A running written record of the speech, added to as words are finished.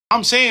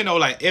I'm saying though,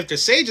 like, if the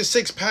Sage of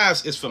Six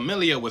Paths is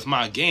familiar with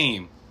my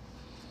game,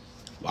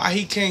 why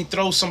he can't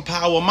throw some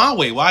power my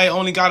way? Why it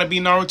only gotta be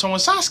Naruto and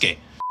Sasuke?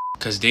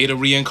 Cause they the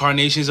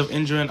reincarnations of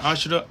Indra and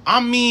Ashura. I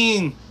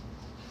mean,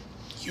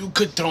 you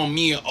could throw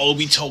me and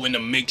Obito in the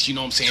mix, you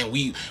know what I'm saying?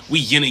 We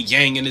yin and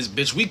yang in this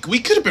bitch. We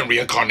could have been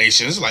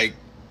reincarnations, like,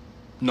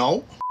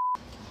 no.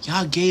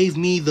 Y'all gave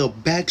me the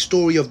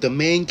backstory of the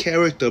main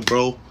character,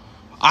 bro.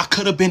 I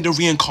could have been the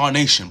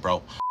reincarnation,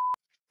 bro.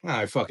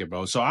 Alright, fuck it,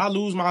 bro. So I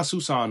lose my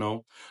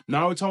Susanoo.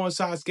 Naruto and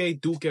Sasuke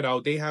duke it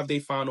out. They have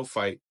their final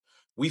fight.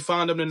 We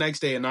found them the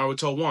next day and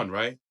Naruto won,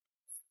 right?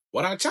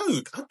 What I tell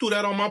you, I threw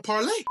that on my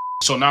parlay.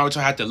 So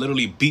Naruto had to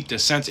literally beat the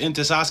sense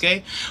into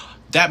Sasuke.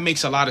 That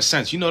makes a lot of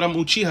sense. You know them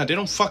Uchiha, they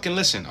don't fucking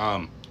listen.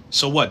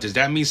 So what? Does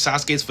that mean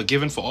Sasuke's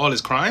forgiven for all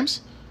his crimes?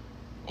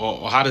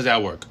 Or how does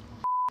that work?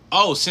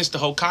 Oh, since the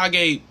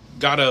Hokage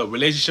got a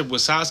relationship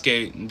with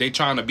Sasuke, they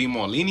trying to be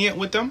more lenient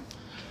with them?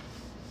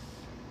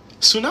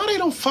 Tsunade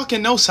don't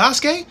fucking know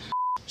Sasuke?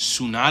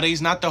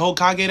 Tsunade's not the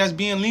Hokage that's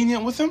being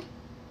lenient with him?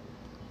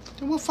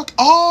 Then what fuck?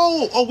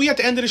 Oh, we at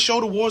the end of the show,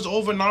 the war's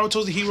over,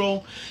 Naruto's the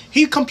hero.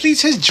 He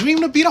completes his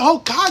dream to be the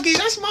Hokage.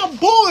 That's my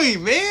boy,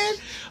 man.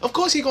 Of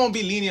course he gonna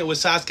be lenient with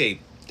Sasuke.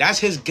 That's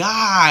his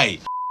guy.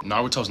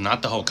 Naruto's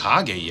not the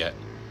Hokage yet.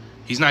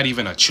 He's not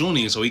even a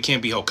Chunin, so he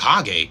can't be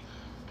Hokage.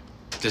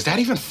 Does that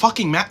even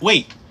fucking matter?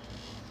 Wait,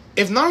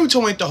 if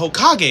Naruto ain't the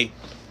Hokage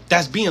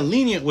that's being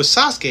lenient with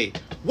Sasuke,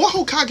 what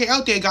Hokage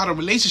out there got a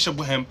relationship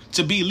with him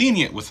to be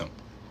lenient with him?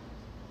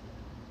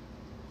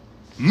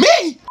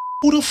 Me?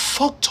 Who the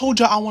fuck told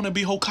you I want to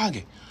be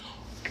Hokage?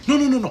 No.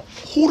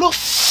 Who the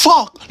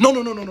fuck? No.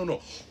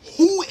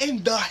 Who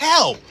in the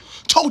hell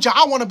told you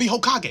I want to be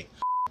Hokage?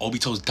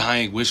 Obito's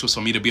dying wish was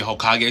for me to be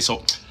Hokage,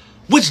 so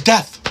which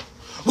death?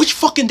 Which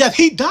fucking death?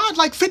 He died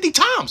like 50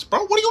 times,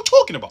 bro. What are you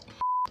talking about?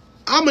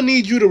 I'm gonna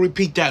need you to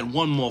repeat that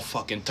one more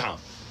fucking time.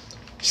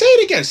 Say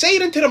it again. Say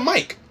it into the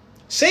mic.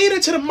 Say it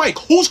into the mic.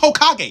 Who's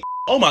Hokage?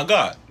 Oh my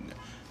God.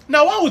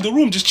 Now why would the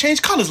room just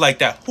change colors like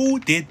that? Who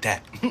did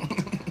that?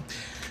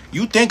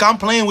 You think I'm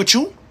playing with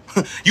you?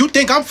 You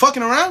think I'm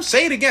fucking around?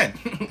 Say it again.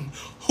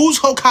 Who's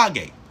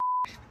Hokage?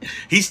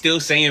 He's still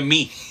saying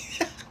me.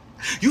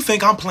 You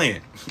think I'm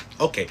playing?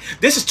 Okay,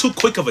 this is too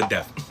quick of a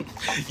death.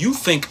 You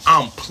think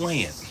I'm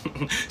playing?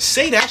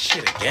 Say that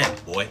shit again,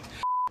 boy.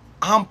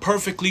 I'm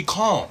perfectly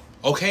calm,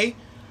 okay?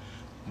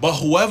 But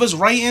whoever's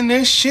writing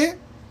this shit,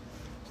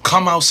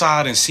 come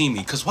outside and see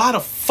me. Because why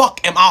the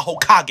fuck am I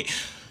Hokage?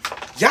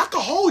 Y'all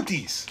can hold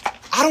these.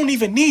 I don't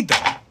even need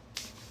them.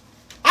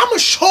 I'm going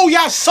to show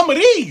y'all some of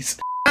these.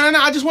 No,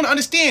 I just want to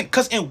understand.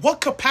 Because in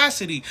what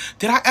capacity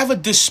did I ever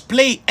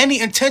display any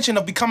intention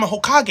of becoming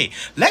Hokage?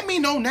 Let me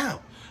know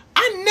now.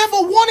 I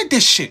never wanted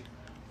this shit.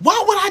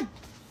 Why would I?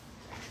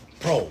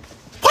 Bro,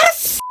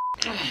 what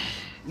the f?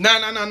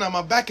 Nah.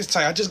 My back is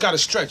tight. I just got to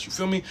stretch. You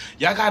feel me?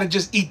 Y'all got to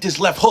just eat this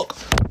left hook.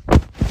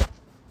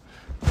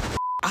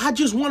 I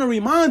just want to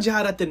remind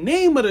y'all that the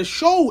name of the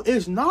show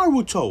is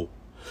Naruto,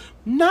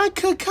 not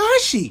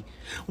Kakashi.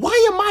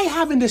 Why am I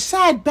having the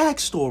sad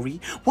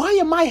backstory? Why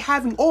am I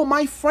having all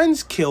my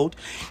friends killed?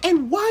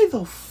 And why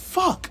the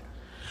fuck?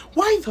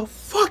 Why the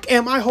fuck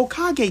am I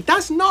Hokage?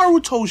 That's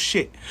Naruto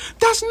shit.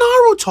 That's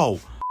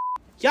Naruto.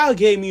 Y'all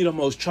gave me the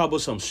most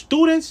troublesome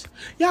students.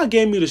 Y'all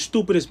gave me the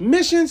stupidest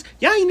missions.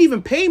 Y'all ain't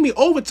even paid me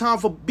overtime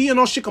for being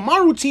on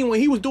Shikamaru's team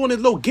when he was doing his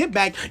little get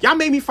back. Y'all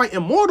made me fight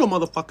immortal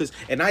motherfuckers.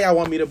 And now y'all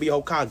want me to be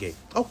Hokage.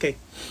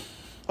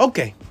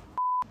 Okay.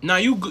 Now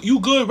you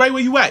good right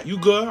where you at. You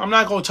good. I'm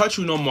not going to touch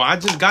you no more. I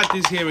just got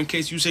this here in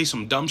case you say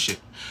some dumb shit.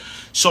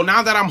 So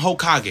now that I'm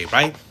Hokage,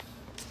 right?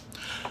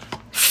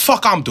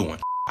 Fuck I'm doing.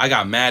 I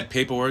got mad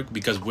paperwork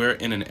because we're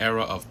in an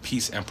era of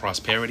peace and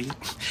prosperity.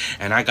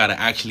 And I got to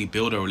actually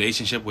build a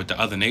relationship with the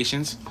other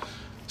nations.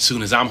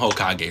 Soon as I'm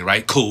Hokage,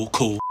 right? Cool.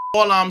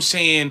 All I'm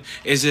saying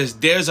is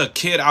there's a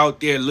kid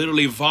out there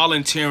literally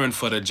volunteering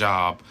for the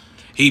job.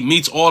 He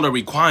meets all the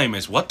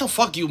requirements. What the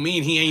fuck you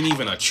mean he ain't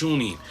even a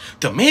Chunin?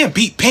 The man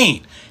beat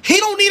Pain. He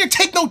don't need to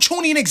take no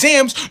Chunin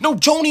exams, no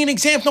Jonin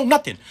exams, no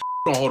nothing.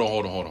 Hold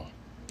on.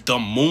 The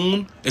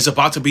moon is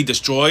about to be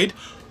destroyed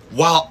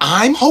while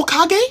I'm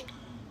Hokage?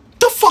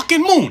 The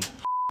fucking moon.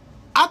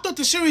 I thought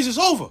the series is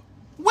over.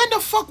 When the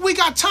fuck we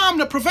got time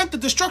to prevent the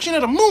destruction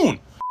of the moon?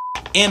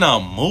 In a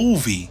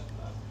movie?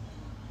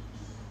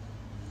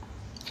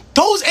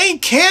 Those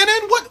ain't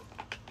canon? What?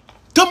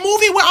 The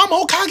movie where I'm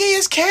Hokage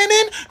is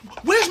canon?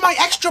 Where's my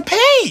extra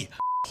pay?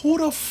 Who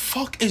the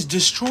fuck is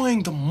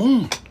destroying the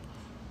moon?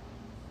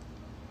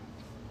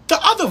 The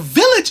other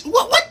village?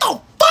 What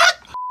the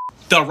fuck?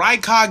 The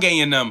Raikage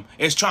in them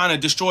is trying to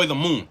destroy the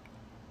moon.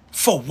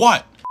 For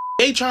what?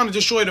 They trying to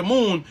destroy the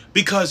moon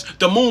because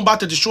the moon about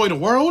to destroy the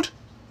world?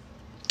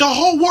 The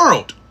whole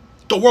world?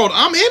 The world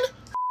I'm in?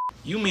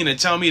 You mean to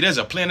tell me there's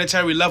a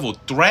planetary level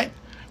threat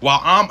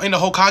while I'm in the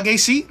Hokage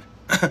seat?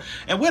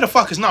 And where the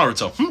fuck is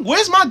Naruto?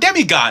 Where's my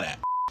demigod at?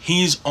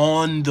 He's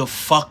on the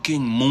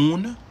fucking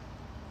moon?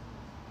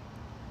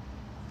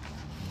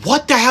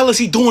 What the hell is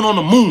he doing on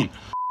the moon?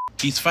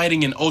 He's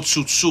fighting in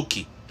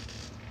Otsutsuki.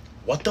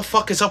 What the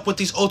fuck is up with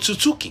these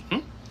Otsutsuki?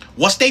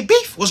 What's they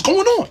beef? What's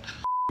going on?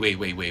 Wait.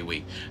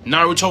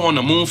 Naruto on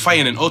the moon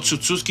fighting an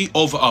Otsutsuki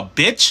over a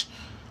bitch?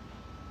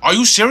 Are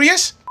you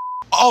serious?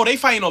 Oh, they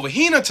fighting over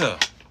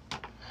Hinata.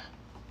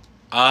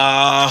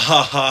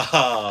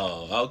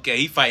 Oh, okay,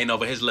 he fighting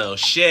over his little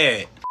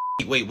shit.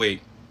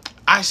 Wait.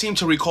 I seem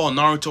to recall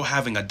Naruto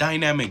having a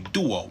dynamic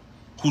duo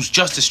who's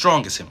just as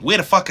strong as him. Where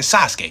the fuck is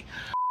Sasuke?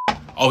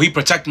 Oh, he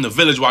protecting the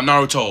village while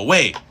Naruto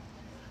away.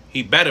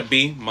 He better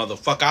be,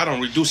 motherfucker. I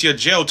don't reduce your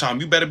jail time.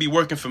 You better be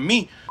working for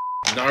me.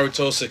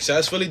 Naruto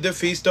successfully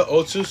defeats the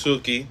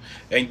Otsutsuki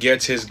and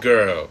gets his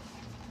girl.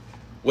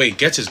 Wait,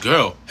 gets his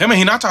girl? Him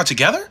and Hinata are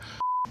together?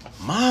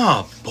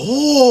 My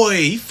boy,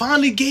 he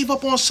finally gave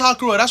up on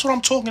Sakura. That's what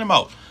I'm talking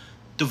about.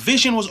 The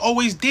vision was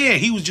always there.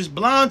 He was just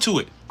blind to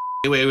it.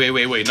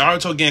 Wait.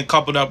 Naruto getting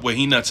coupled up with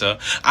Hinata.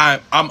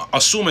 I'm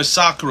assuming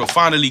Sakura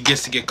finally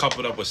gets to get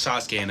coupled up with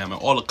Sasuke and them,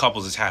 and all the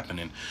couples is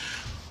happening.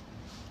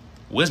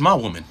 Where's my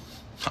woman?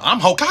 I'm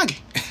Hokage.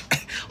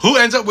 Who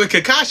ends up with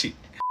Kakashi?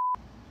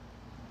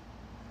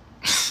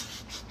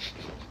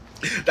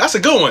 That's a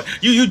good one.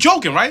 You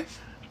joking, right?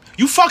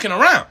 You fucking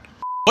around.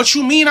 What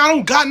you mean I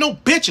don't got no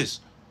bitches?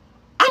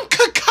 I'm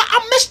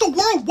Mr.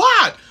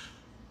 Worldwide.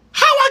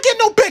 How I get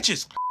no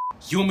bitches?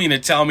 You mean to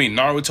tell me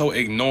Naruto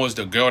ignores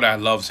the girl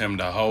that loves him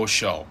the whole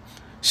show?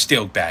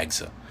 Still bags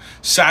her.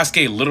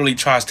 Sasuke literally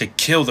tries to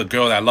kill the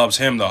girl that loves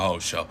him the whole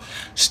show.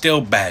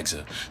 Still bags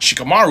her.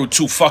 Shikamaru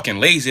too fucking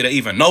lazy to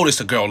even notice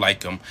a girl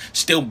like him.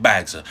 Still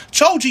bags her.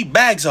 Choji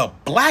bags a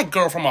black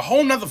girl from a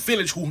whole nother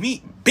village whom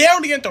he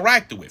barely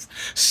interacted with.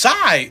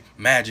 Sai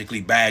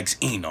magically bags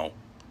Ino.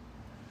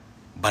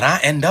 But I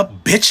end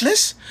up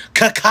bitchless?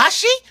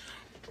 Kakashi?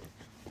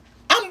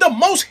 I'm the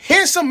most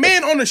handsome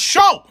man on the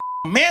show.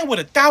 A man with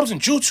 1,000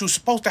 jutsu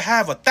supposed to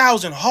have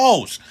 1,000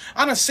 hoes.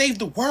 I done saved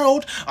the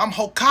world. I'm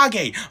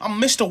Hokage.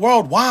 I'm Mr.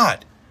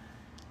 Worldwide.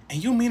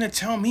 And you mean to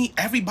tell me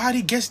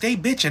everybody gets they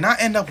bitch and I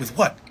end up with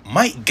what?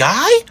 Might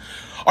Guy?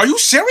 Are you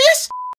serious?